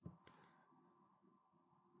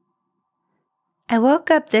I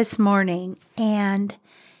woke up this morning and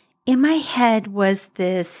in my head was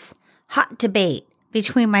this hot debate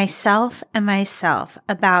between myself and myself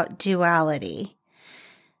about duality.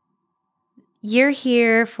 You're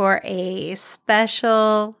here for a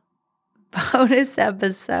special bonus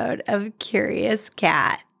episode of Curious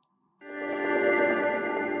Cat.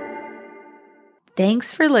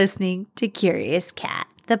 Thanks for listening to Curious Cat,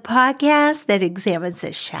 the podcast that examines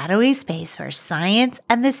the shadowy space where science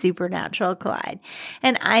and the supernatural collide.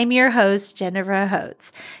 And I'm your host, Jennifer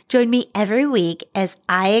Holtz. Join me every week as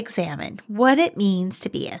I examine what it means to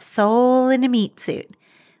be a soul in a meat suit.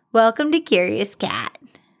 Welcome to Curious Cat.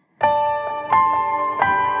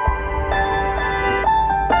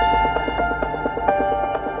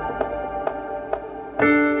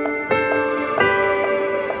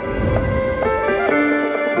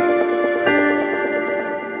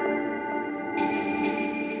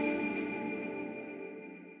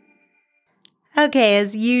 Okay,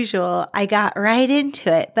 as usual, I got right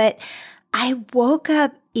into it, but I woke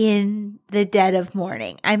up in the dead of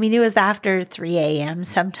morning. It was after 3 a.m.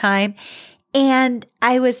 sometime, and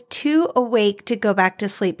I was too awake to go back to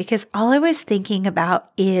sleep because all I was thinking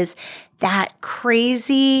about is that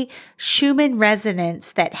crazy Schumann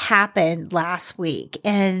resonance that happened last week.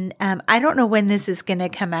 And I don't know when this is going to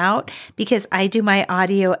come out because I do my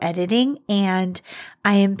audio editing and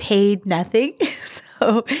I am paid nothing.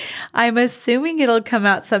 So I'm assuming it'll come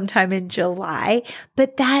out sometime in July.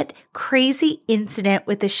 But that crazy incident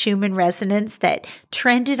with the Schumann resonance that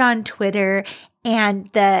trended on Twitter and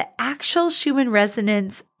the actual Schumann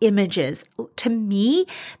resonance images, to me,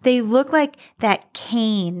 they look like that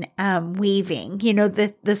cane weaving,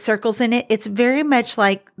 the circles in it. It's very much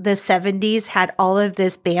like the 70s had all of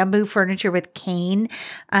this bamboo furniture with cane.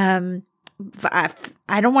 I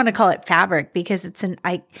don't want to call it fabric because it's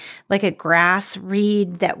like a grass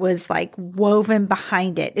reed that was like woven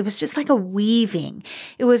behind it. It was just like a weaving.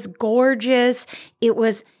 It was gorgeous. It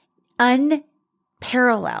was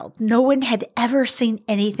unparalleled. No one had ever seen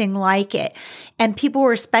anything like it. And people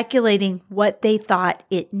were speculating what they thought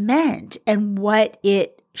it meant and what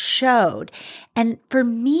it showed. And for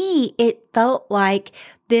me, it felt like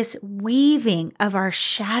this weaving of our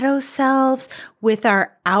shadow selves with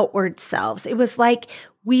our outward selves. It was like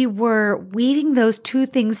we were weaving those two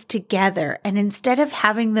things together. And instead of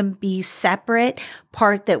having them be separate,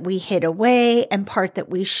 part that we hid away and part that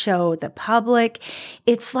we show the public,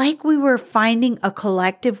 it's like we were finding a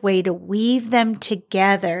collective way to weave them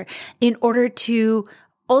together in order to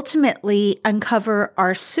ultimately uncover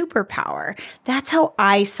our superpower. That's how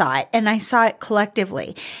I saw it. And I saw it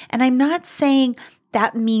collectively. And I'm not saying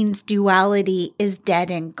that means duality is dead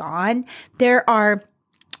and gone. There are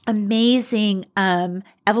amazing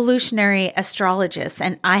evolutionary astrologists,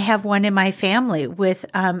 and I have one in my family with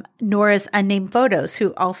Nora's Unnamed Photos,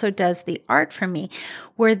 who also does the art for me,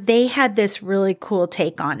 where they had this really cool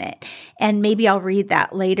take on it. And maybe I'll read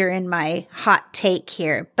that later in my hot take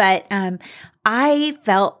here. But I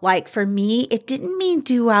felt like for me, it didn't mean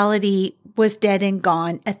duality was dead and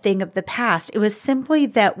gone, a thing of the past. It was simply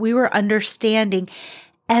that we were understanding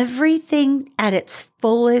everything at its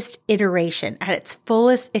fullest iteration, at its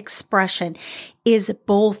fullest expression, is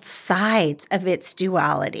both sides of its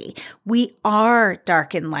duality. We are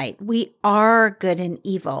dark and light. We are good and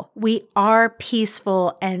evil. We are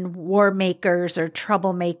peaceful and war makers or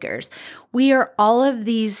troublemakers. We are all of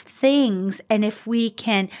these things. And if we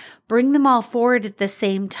can bring them all forward at the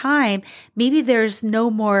same time, maybe there's no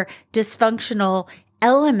more dysfunctional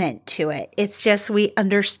element to it. It's just we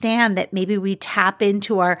understand that maybe we tap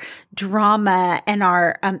into our drama and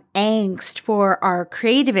our angst for our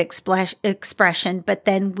creative expression, but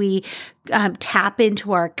then we tap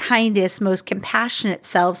into our kindest, most compassionate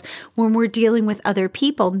selves when we're dealing with other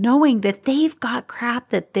people, knowing that they've got crap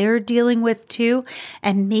that they're dealing with too,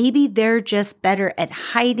 and maybe they're just better at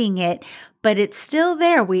hiding it, but it's still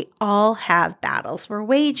there. We all have battles we're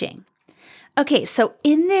waging. Okay, so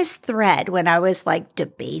in this thread, when I was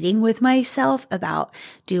debating with myself about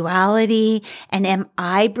duality and am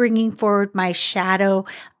I bringing forward my shadow,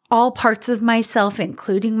 all parts of myself,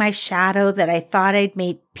 including my shadow that I thought I'd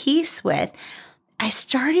made peace with, I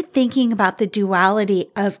started thinking about the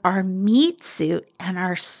duality of our meat suit and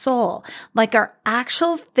our soul, like our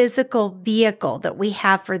actual physical vehicle that we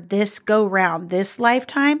have for this go round, this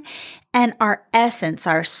lifetime, and our essence,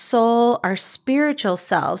 our soul, our spiritual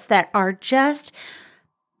selves that are just,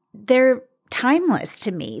 they're timeless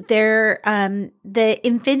to me. They're the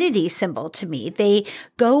infinity symbol to me. They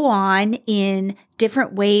go on in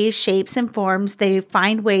different ways, shapes, and forms. They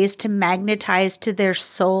find ways to magnetize to their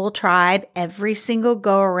soul tribe every single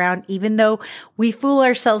go around. Even though we fool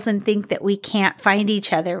ourselves and think that we can't find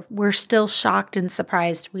each other, we're still shocked and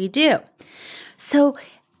surprised we do. So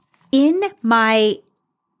in my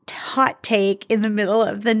hot take in the middle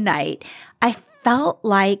of the night, I felt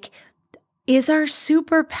like, is our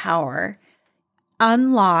superpower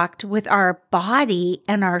unlocked with our body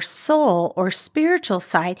and our soul or spiritual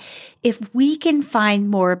side if we can find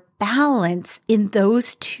more balance in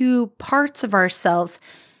those two parts of ourselves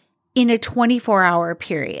in a 24-hour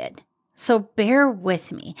period? So bear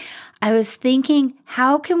with me. I was thinking,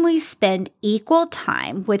 how can we spend equal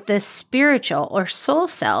time with the spiritual or soul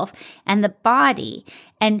self and the body?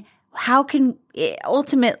 And how can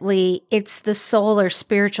ultimately it's the soul or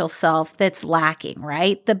spiritual self that's lacking,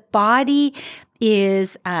 right? The body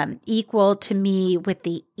is equal to me with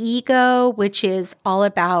the ego, which is all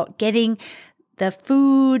about getting the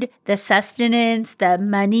food, the sustenance, the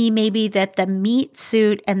money, maybe that the meat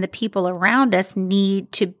suit and the people around us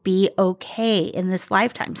need to be okay in this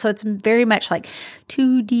lifetime. So it's very much like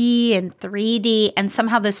 2D and 3D, and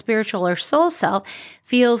somehow the spiritual or soul self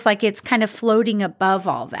feels like it's kind of floating above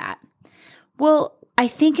all that. Well, I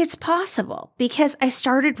think it's possible because I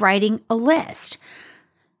started writing a list.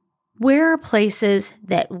 Where are places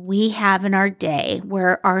that we have in our day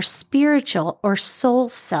where our spiritual or soul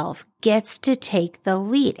self gets to take the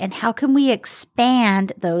lead? And how can we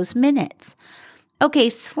expand those minutes? Okay,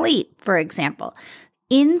 sleep, for example.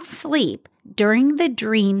 In sleep, during the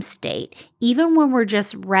dream state, even when we're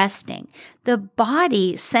just resting, the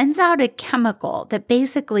body sends out a chemical that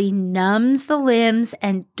basically numbs the limbs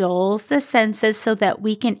and dulls the senses so that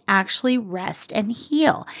we can actually rest and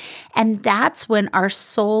heal. And that's when our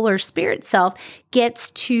soul or spirit self gets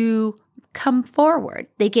to come forward.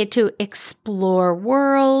 They get to explore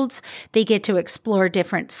worlds. They get to explore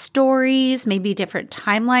different stories, maybe different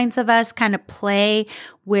timelines of us, kind of play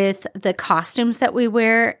with the costumes that we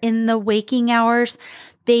wear in the waking hours.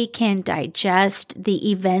 They can digest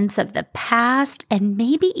the events of the past and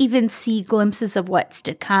maybe even see glimpses of what's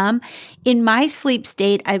to come. In my sleep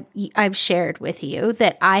state, I've shared with you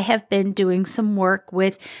that I have been doing some work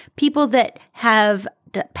with people that have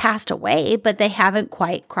passed away, but they haven't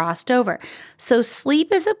quite crossed over. So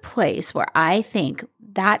sleep is a place where I think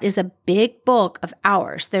that is a big bulk of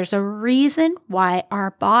hours. There's a reason why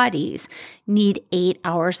our bodies need 8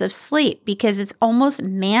 hours of sleep, because it's almost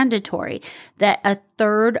mandatory that a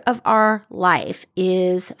third of our life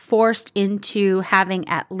is forced into having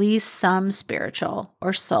at least some spiritual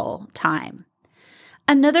or soul time.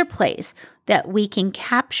 Another place that we can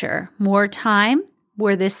capture more time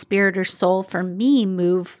where this spirit or soul for me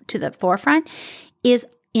move to the forefront is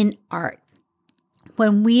in art.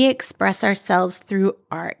 When we express ourselves through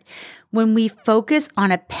art, when we focus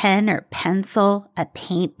on a pen or pencil, a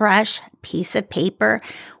paintbrush, a piece of paper,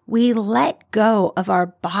 we let go of our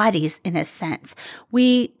bodies in a sense.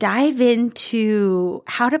 We dive into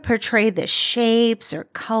how to portray the shapes or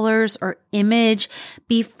colors or image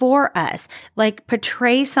before us, like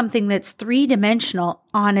portray something that's 3-dimensional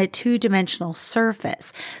on a 2-dimensional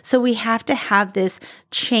surface. So we have to have this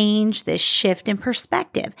change, this shift in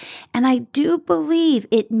perspective. And I do believe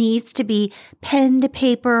it needs to be pen to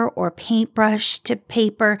paper or paintbrush to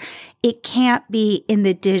paper. It can't be in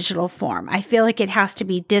the digital form. I feel like it has to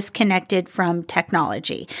be disconnected from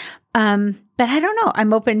technology. But I don't know.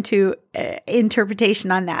 I'm open to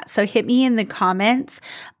interpretation on that. So hit me in the comments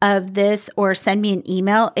of this or send me an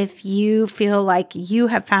email if you feel like you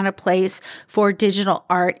have found a place for digital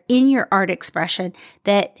art in your art expression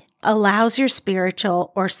that allows your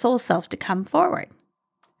spiritual or soul self to come forward.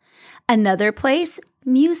 Another place,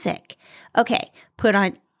 music. Okay, put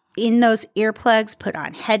on in those earplugs, put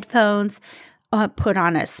on headphones, put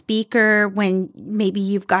on a speaker when maybe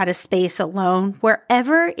you've got a space alone,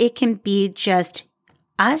 wherever it can be just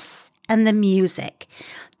us and the music,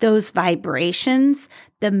 those vibrations,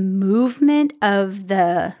 the movement of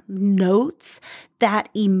the notes, that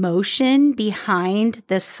emotion behind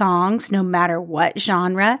the songs, no matter what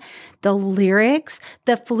genre, the lyrics,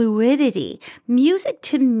 the fluidity. Music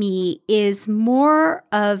to me is more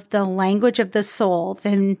of the language of the soul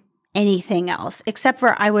than anything else, except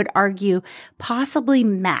for, I would argue, possibly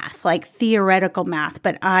math, like theoretical math,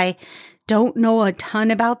 but I don't know a ton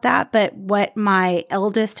about that. But what my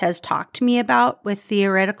eldest has talked to me about with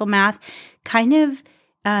theoretical math kind of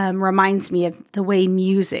reminds me of the way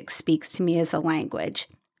music speaks to me as a language.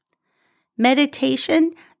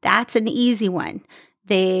 Meditation, that's an easy one.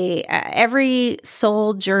 Every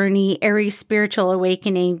soul journey, every spiritual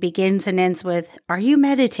awakening begins and ends with, are you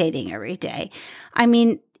meditating every day? I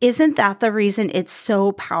mean, isn't that the reason it's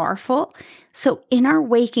so powerful? So in our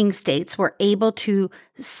waking states, we're able to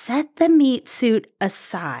set the meat suit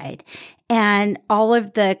aside and all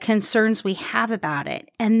of the concerns we have about it,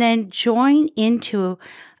 and then join into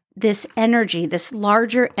this energy, this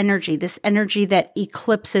larger energy, this energy that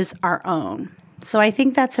eclipses our own. So I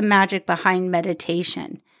think that's the magic behind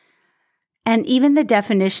meditation. And even the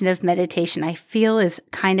definition of meditation, I feel, is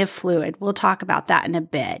kind of fluid. We'll talk about that in a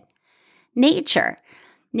bit. Nature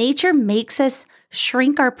makes us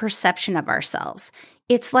shrink our perception of ourselves.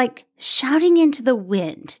 It's like shouting into the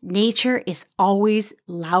wind. Nature is always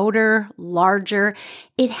louder, larger.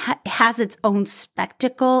 It has its own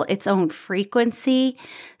spectacle, its own frequency.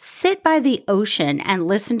 Sit by the ocean and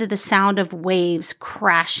listen to the sound of waves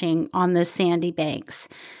crashing on the sandy banks.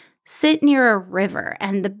 Sit near a river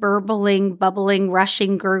and the burbling, bubbling,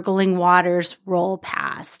 rushing, gurgling waters roll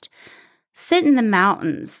past. Sit in the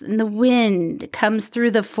mountains and the wind comes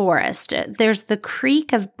through the forest. There's the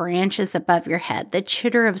creak of branches above your head, the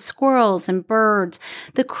chitter of squirrels and birds,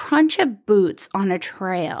 the crunch of boots on a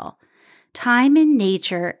trail. Time in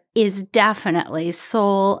nature is definitely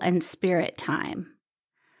soul and spirit time.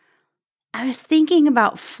 I was thinking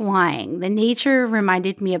about flying. The nature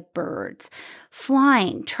reminded me of birds.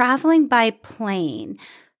 Flying, traveling by plane,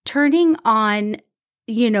 turning on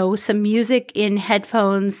some music in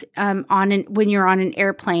headphones when you're on an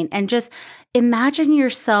airplane, and just imagine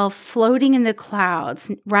yourself floating in the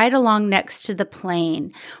clouds right along next to the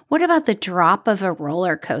plane. What about the drop of a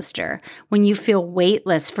roller coaster when you feel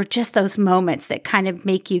weightless for just those moments that kind of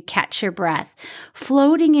make you catch your breath?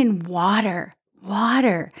 Floating in water,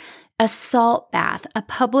 a salt bath, a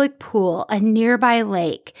public pool, a nearby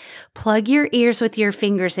lake. Plug your ears with your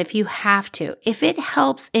fingers if you have to. If it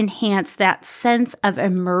helps enhance that sense of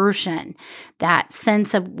immersion, that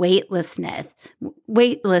sense of weightlessness,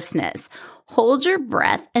 hold your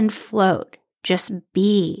breath and float. Just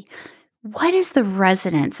be. What is the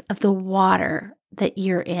resonance of the water that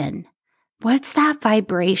you're in? What's that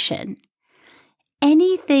vibration?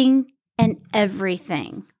 Anything and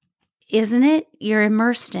everything. Isn't it? You're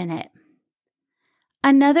immersed in it.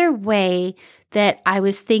 Another way that I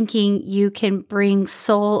was thinking you can bring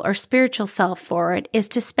soul or spiritual self forward is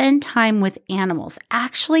to spend time with animals.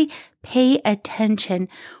 Actually pay attention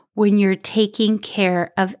when you're taking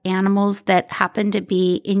care of animals that happen to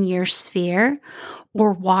be in your sphere,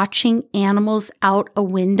 or watching animals out a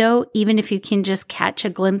window, even if you can just catch a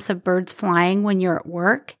glimpse of birds flying when you're at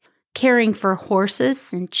work. Caring for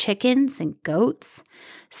horses and chickens and goats,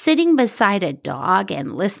 sitting beside a dog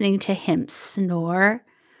and listening to him snore,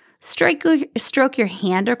 stroke your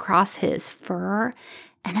hand across his fur,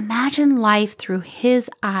 and imagine life through his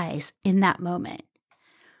eyes in that moment.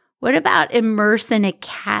 What about immerse in a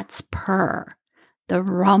cat's purr? The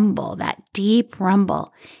rumble, that deep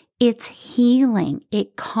rumble. It's healing.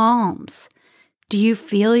 It calms. Do you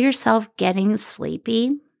feel yourself getting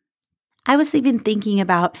sleepy? I was even thinking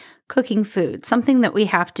about cooking food, something that we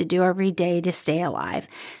have to do every day to stay alive.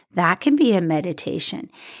 That can be a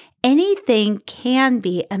meditation. Anything can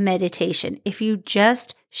be a meditation if you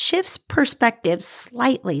just shift perspective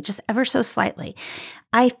slightly, just ever so slightly.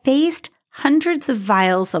 I faced hundreds of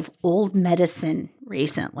vials of old medicine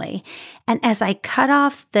recently, and as I cut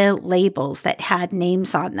off the labels that had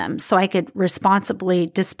names on them so I could responsibly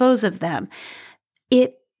dispose of them,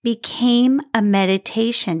 it became a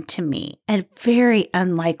meditation to me, a very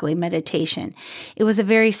unlikely meditation. It was a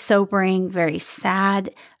very sobering, very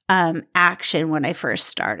sad action when I first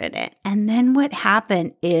started it. And then what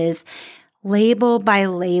happened is label by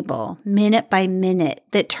label, minute by minute,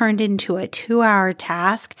 that turned into a 2-hour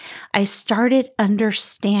task. I started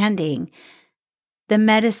understanding the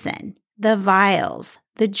medicine, the vials,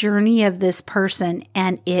 the journey of this person,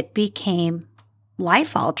 and it became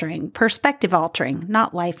life-altering, perspective-altering,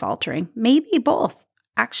 not life-altering, maybe both,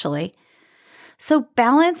 actually. So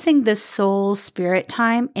balancing the soul-spirit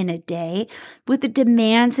time in a day with the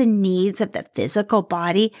demands and needs of the physical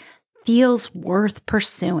body feels worth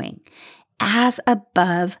pursuing. As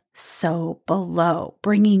above, so below,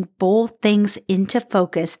 bringing both things into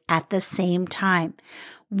focus at the same time.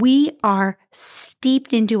 We are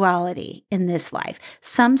steeped in duality in this life.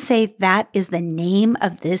 Some say that is the name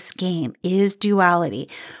of this game, is duality.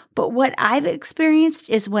 But what I've experienced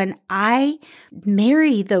is when I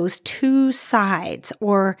marry those two sides,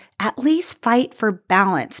 or at least fight for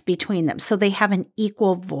balance between them so they have an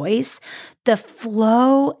equal voice, the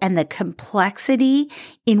flow and the complexity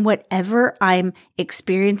in whatever I'm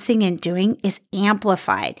experiencing and doing is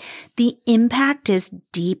amplified. The impact is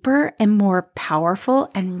deeper and more powerful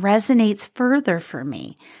and resonates further for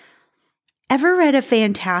me. Ever read a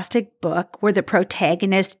fantastic book where the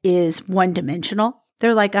protagonist is one-dimensional?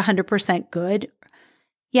 They're like 100% good?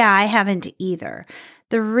 Yeah, I haven't either.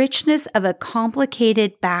 The richness of a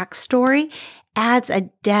complicated backstory adds a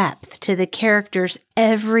depth to the character's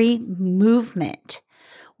every movement.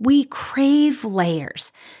 We crave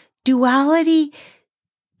layers. Duality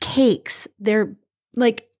cakes, they're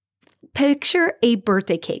like, picture a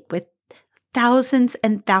birthday cake with thousands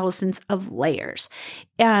and thousands of layers,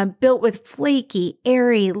 built with flaky,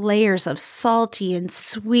 airy layers of salty and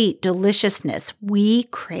sweet deliciousness. We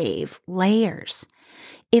crave layers.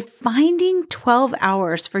 If finding 12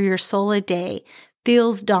 hours for your soul a day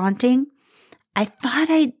feels daunting, I thought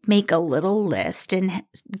I'd make a little list and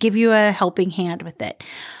give you a helping hand with it.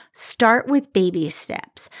 Start with baby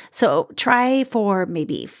steps. So try for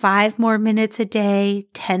maybe 5 more minutes a day,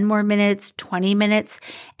 10 more minutes, 20 minutes.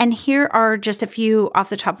 And here are just a few off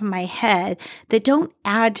the top of my head that don't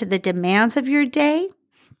add to the demands of your day,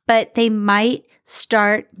 but they might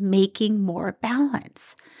start making more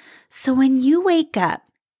balance. So when you wake up,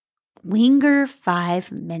 linger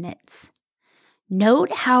 5 minutes.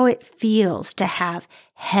 Note how it feels to have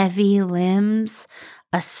heavy limbs,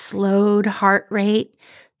 a slowed heart rate,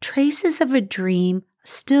 traces of a dream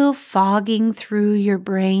still fogging through your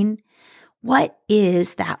brain. What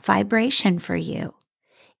is that vibration for you?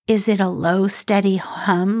 Is it a low, steady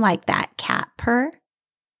hum like that cat purr?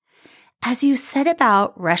 As you set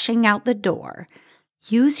about rushing out the door,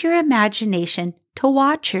 use your imagination to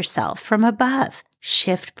watch yourself from above.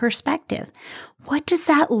 Shift perspective. What does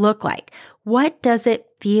that look like? What does it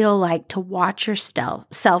feel like to watch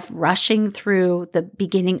yourself rushing through the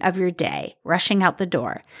beginning of your day, rushing out the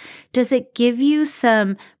door? Does it give you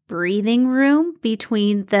some breathing room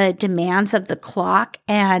between the demands of the clock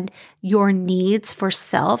and your needs for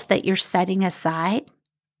self that you're setting aside?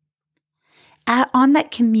 On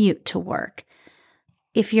that commute to work,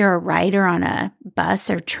 if you're a rider on a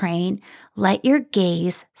bus or train, let your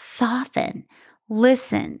gaze soften.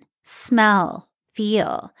 Listen, smell,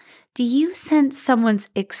 feel. Do you sense someone's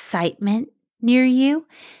excitement near you?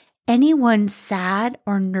 Anyone sad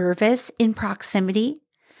or nervous in proximity?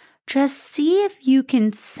 Just see if you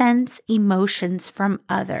can sense emotions from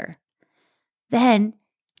other. Then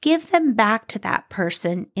give them back to that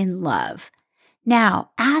person in love.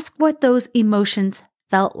 Now ask what those emotions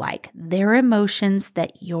felt like, their emotions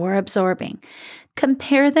that you're absorbing.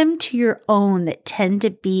 Compare them to your own that tend to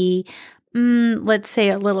be let's say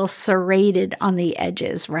a little serrated on the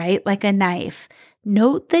edges, right? Like a knife.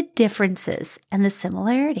 Note the differences and the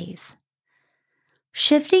similarities.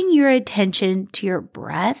 Shifting your attention to your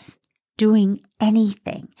breath, doing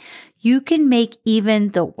anything. You can make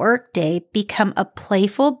even the workday become a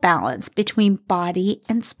playful balance between body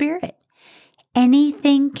and spirit.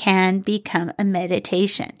 Anything can become a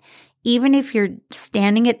meditation. Even if you're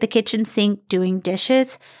standing at the kitchen sink doing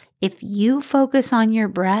dishes, if you focus on your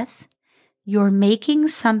breath, you're making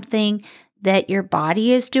something that your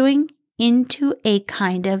body is doing into a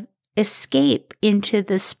kind of escape into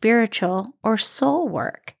the spiritual or soul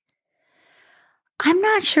work. I'm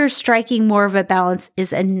not sure striking more of a balance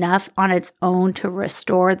is enough on its own to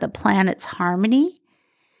restore the planet's harmony.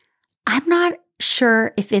 I'm not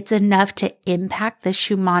sure if it's enough to impact the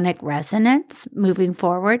Schumannic resonance moving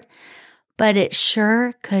forward, but it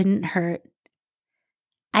sure couldn't hurt.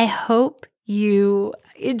 I hope you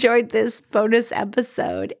enjoyed this bonus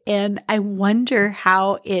episode, and I wonder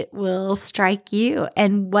how it will strike you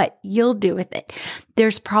and what you'll do with it.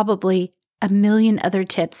 There's probably a million other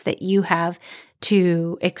tips that you have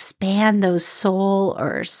to expand those soul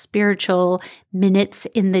or spiritual minutes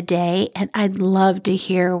in the day, and I'd love to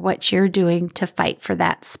hear what you're doing to fight for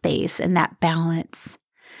that space and that balance.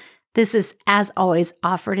 This is, as always,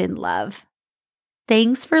 offered in love.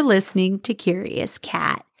 Thanks for listening to Curious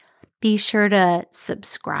Cat. Be sure to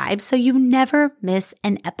subscribe so you never miss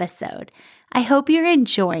an episode. I hope you're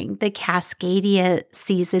enjoying the Cascadia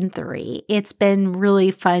Season 3. It's been really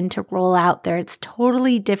fun to roll out there. It's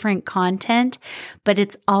totally different content, but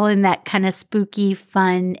it's all in that kind of spooky,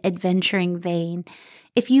 fun, adventuring vein.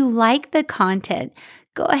 If you like the content,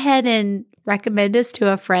 go ahead and recommend us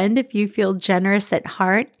to a friend if you feel generous at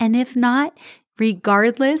heart. And if not,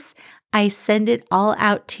 regardless, I send it all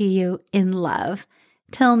out to you in love.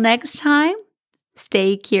 Till next time,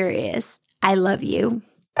 Stay curious. I love you.